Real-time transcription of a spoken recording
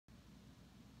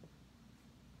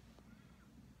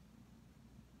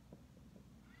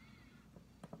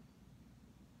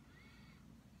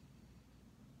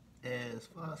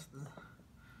West Foster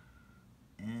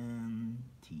and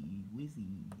T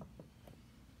Wizzy.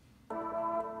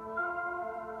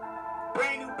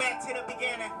 Brand new back to the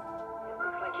beginning.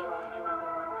 Looks like you lost another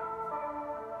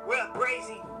one. Well,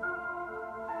 Brazy.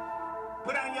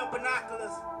 Put on your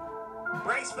binoculars.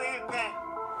 Brace for impact.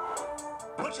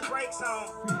 Put your brakes on.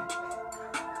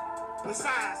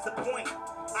 Besides the point,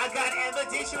 I got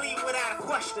evidentially without a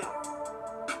question.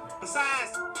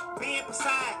 Besides being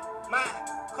beside my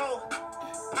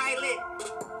co-pilot,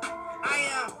 I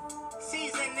am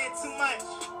seasoning too much.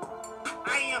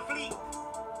 I am fleet.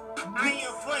 I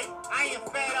am foot. I am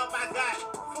fed up. I got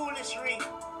foolishry,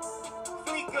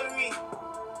 freakery,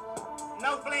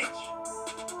 no flinch.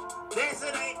 There's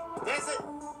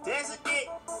a dick.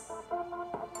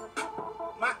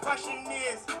 My question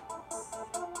is,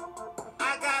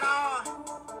 I got all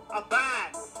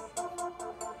abide.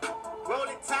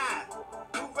 Rolling tide,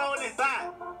 who rolling by?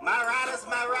 My riders,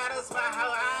 my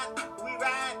how I we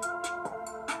ride.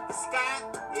 The sky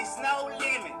is no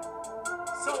limit,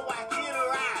 so I get a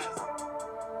rise.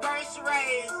 First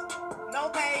raise, no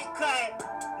pay cut,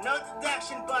 no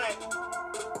deduction, but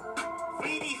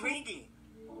freaky.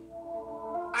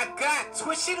 I got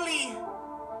twitchily,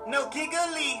 no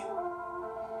giggly,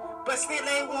 but still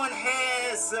everyone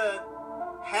has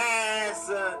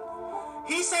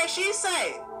he say, she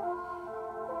say.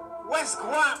 What's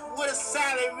guap with a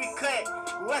salary cut?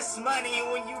 What's money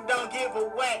when you don't give a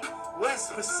wet? What's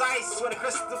precise when the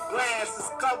crystal glass is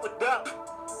covered up?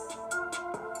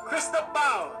 Crystal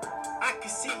ball, I can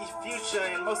see your future,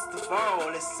 and most of all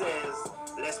it says,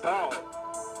 let's ball.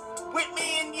 With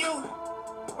me and you,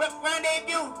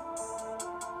 rendezvous.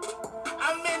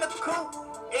 I'm in the coop,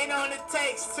 it only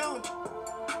takes two.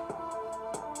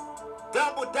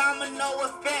 Double domino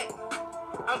effect.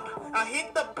 I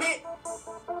hit the pit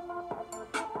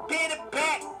it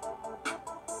back.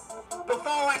 Before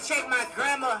I check my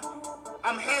grammar,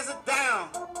 I'm heads down.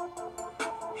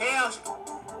 Hell's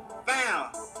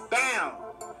found, bound.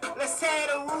 Let's tear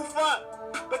the roof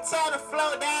up, but tear the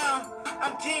floor down.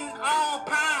 I'm getting all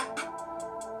pie.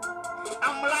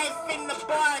 I'm life in the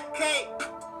bar cake.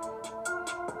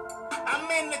 I'm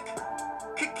in the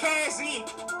Kakazi,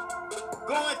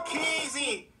 going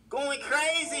keezy, going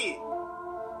crazy.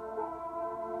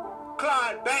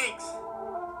 Claude Banks.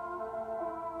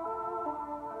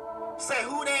 Say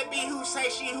who that be, who say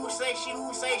she, who say she,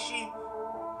 who say she.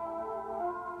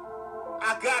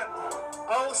 I got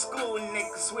old school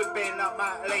niggas whipping up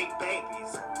my late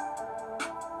babies.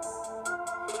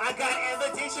 I got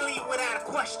evidentially without a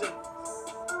question.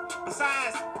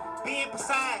 Besides being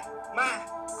beside my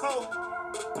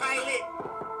co-pilot,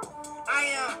 I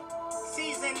am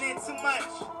seasoning too much.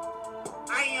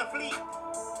 I am fleet.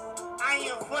 I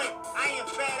am foot. I am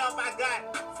fed up. I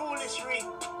got foolishry,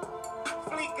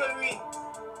 freakery,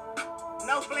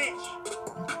 no flinch.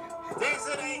 There's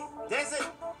a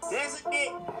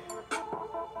dick.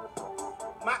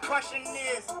 My question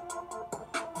is,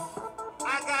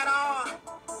 I got all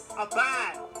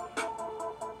abide.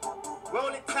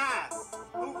 Rolling tide,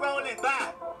 who rolling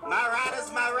by? My riders,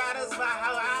 my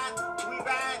how I we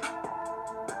ride.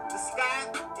 The sky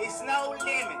is no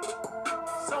limit,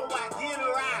 so I get a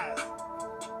rise.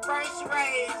 First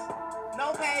raise,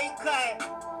 no pay cut,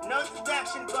 no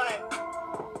deduction, but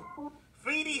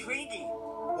freaky.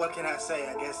 What can I say?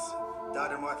 I guess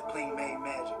Dr. Martha King made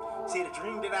magic. See, the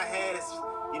dream that I had is,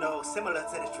 similar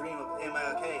to the dream of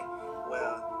MLK.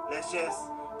 Well, let's just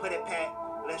put it pat.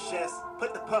 Let's just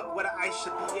put the puck where the ice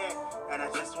should be at, and I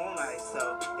just want ice.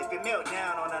 So if it melt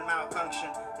down on a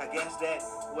malfunction, I guess that,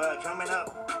 drumming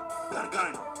up,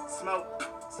 gun, smoke.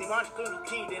 See, Martin Luther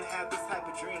King didn't have this type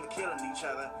of dream of killing each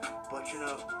other, but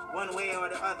one way or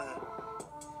the other,